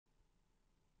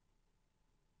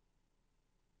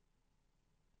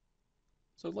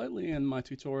So lately in my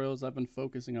tutorials, I've been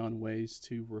focusing on ways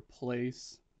to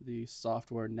replace the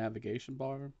software navigation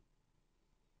bar.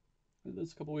 I did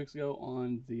this a couple weeks ago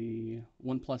on the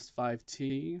OnePlus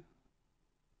 5T,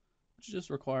 which just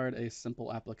required a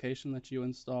simple application that you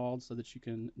installed so that you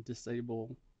can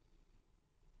disable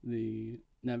the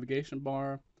navigation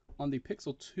bar. On the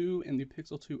Pixel 2 and the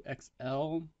Pixel 2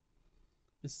 XL,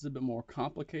 this is a bit more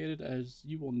complicated as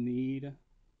you will need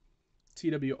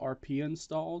TWRP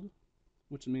installed,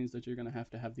 which means that you're going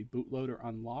to have the bootloader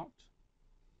unlocked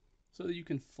so that you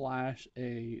can flash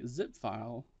a zip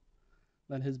file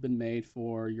that has been made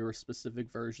for your specific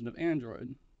version of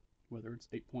Android, whether it's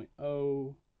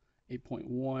 8.0,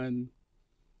 8.1,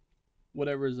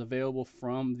 whatever is available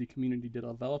from the community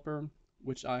developer,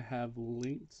 which I have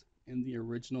linked in the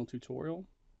original tutorial,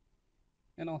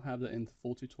 and I'll have that in the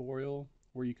full tutorial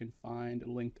where you can find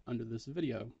linked under this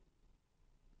video.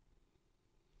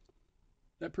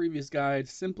 That previous guide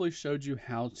simply showed you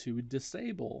how to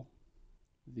disable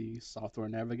the software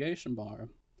navigation bar.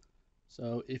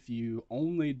 So if you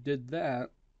only did that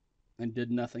and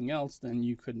did nothing else, then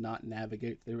you could not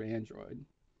navigate through Android.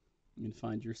 You'd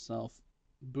find yourself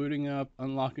booting up,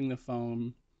 unlocking the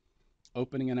phone,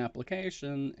 opening an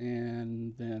application,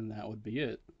 and then that would be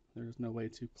it. There's no way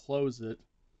to close it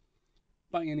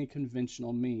by any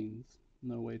conventional means.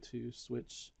 No way to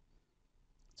switch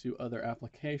to other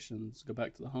applications, go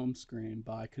back to the home screen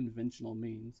by conventional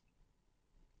means.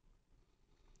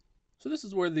 So this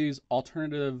is where these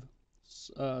alternative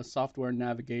software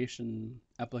navigation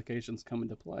applications come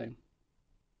into play.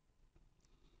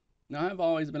 Now, I've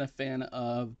always been a fan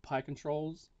of Pi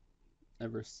controls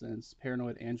ever since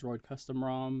Paranoid Android Custom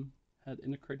ROM had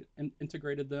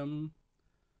integrated them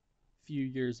a few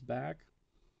years back.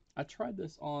 I tried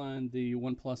this on the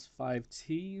OnePlus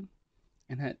 5T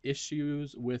and had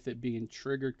issues with it being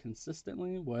triggered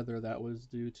consistently, whether that was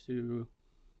due to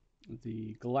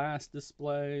the glass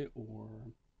display or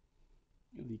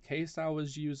the case I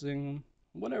was using.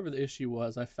 Whatever the issue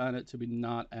was, I found it to be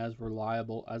not as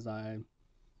reliable as I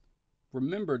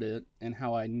remembered it and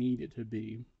how I needed to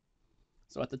be.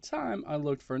 So at the time, I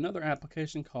looked for another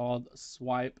application called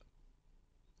Swipe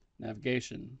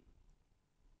Navigation.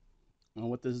 And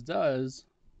what this does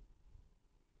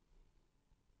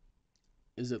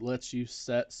is it lets you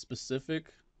set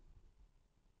specific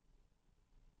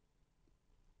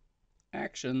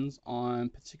actions on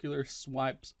particular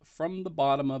swipes from the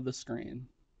bottom of the screen.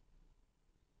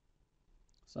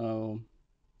 So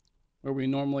where we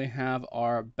normally have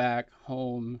our back,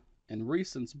 home, and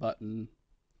recents button,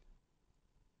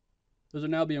 those are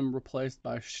now being replaced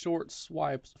by short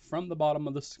swipes from the bottom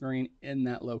of the screen in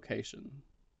that location.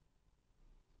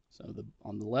 So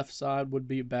on the left side would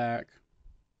be back,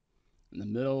 in the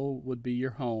middle would be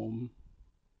your home,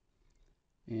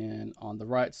 and on the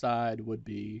right side would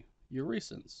be your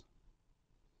recents.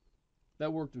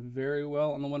 That worked very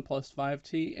well on the OnePlus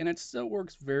 5T, and it still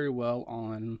works very well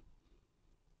on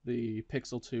the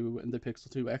Pixel 2 and the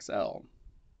Pixel 2 XL.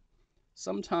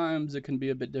 Sometimes it can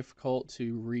be a bit difficult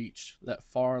to reach that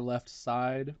far left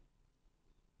side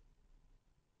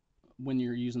when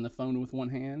you're using the phone with one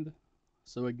hand.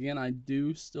 So again, I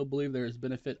do still believe there is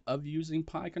benefit of using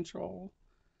Pi control,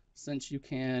 since you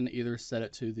can either set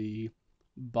it to the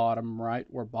bottom right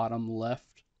or bottom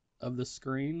left of the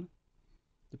screen,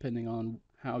 depending on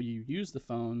how you use the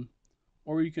phone,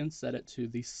 or you can set it to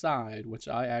the side, which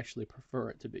I actually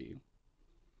prefer it to be.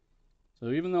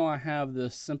 So even though I have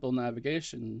this simple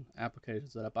navigation application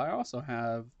set up, I also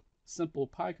have simple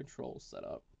Pi controls set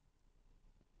up.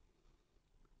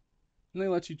 And they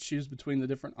let you choose between the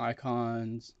different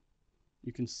icons.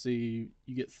 You can see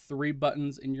you get 3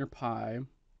 buttons in your Pi,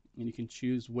 and you can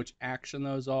choose which action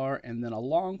those are, and then a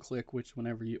long click, which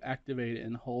whenever you activate it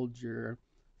and hold your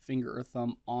finger or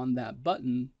thumb on that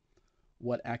button,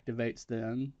 what activates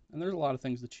then. And there's a lot of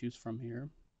things to choose from here.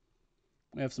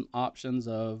 We have some options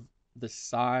of the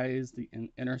size, the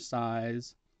inner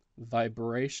size,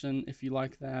 vibration if you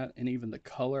like that, and even the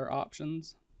color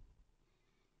options.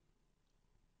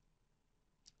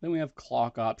 Then we have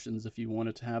clock options if you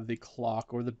wanted to have the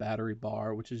clock or the battery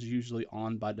bar, which is usually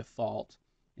on by default,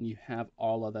 and you have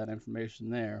all of that information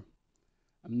there.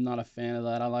 I'm not a fan of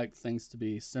that. I like things to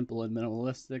be simple and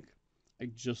minimalistic. I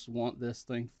just want this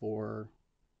thing for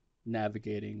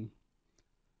navigating.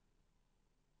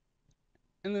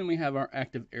 And then we have our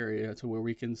active area to where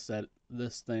we can set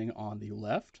this thing on the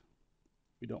left.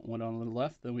 If we don't want it on the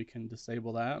left, then we can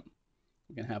disable that.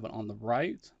 We can have it on the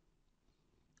right,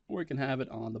 or we can have it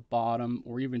on the bottom,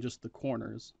 or even just the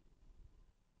corners.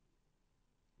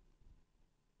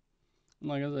 And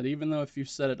like I said, even though if you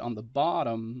set it on the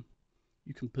bottom,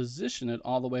 you can position it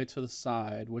all the way to the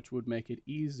side, which would make it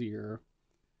easier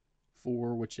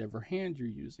for whichever hand you're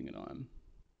using it on.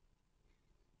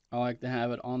 I like to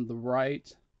have it on the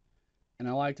right, and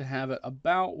I like to have it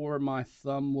about where my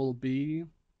thumb will be,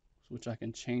 which I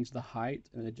can change the height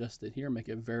and adjust it here, make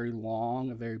it very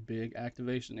long, a very big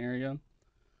activation area,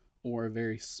 or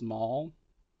very small,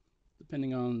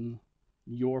 depending on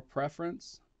your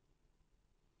preference.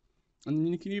 And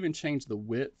you can even change the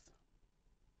width,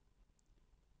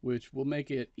 which will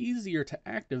make it easier to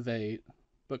activate,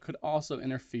 but could also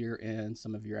interfere in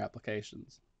some of your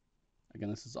applications. Again,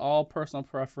 this is all personal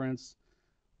preference,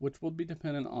 which will be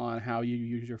dependent on how you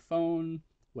use your phone,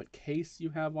 what case you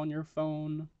have on your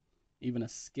phone. Even a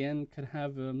skin could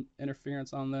have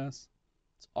interference on this.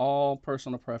 It's all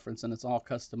personal preference and it's all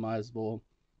customizable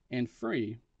and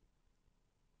free.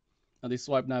 Now, the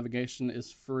swipe navigation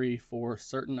is free for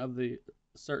certain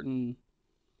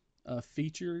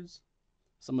features.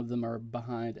 Some of them are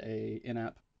behind a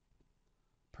in-app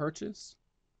purchase.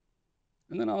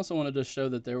 And then I also wanted to show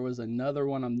that there was another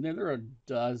one. There are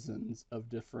dozens of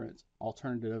different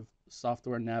alternative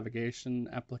software navigation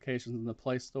applications in the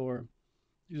Play Store.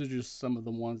 These are just some of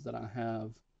the ones that I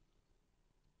have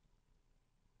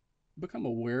become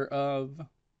aware of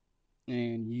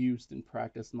and used in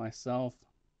practice myself.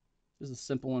 There's a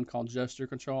simple one called Gesture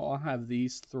Control. I'll have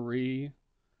these 3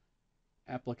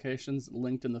 applications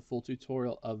linked in the full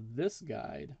tutorial of this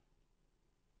guide.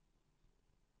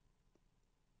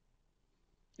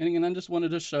 And again, I just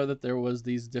wanted to show that there was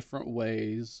these different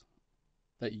ways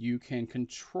that you can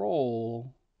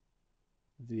control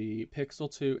the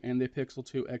Pixel 2 and the Pixel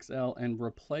 2 XL and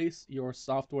replace your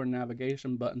software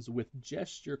navigation buttons with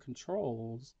gesture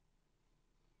controls,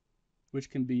 which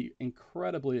can be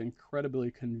incredibly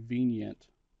convenient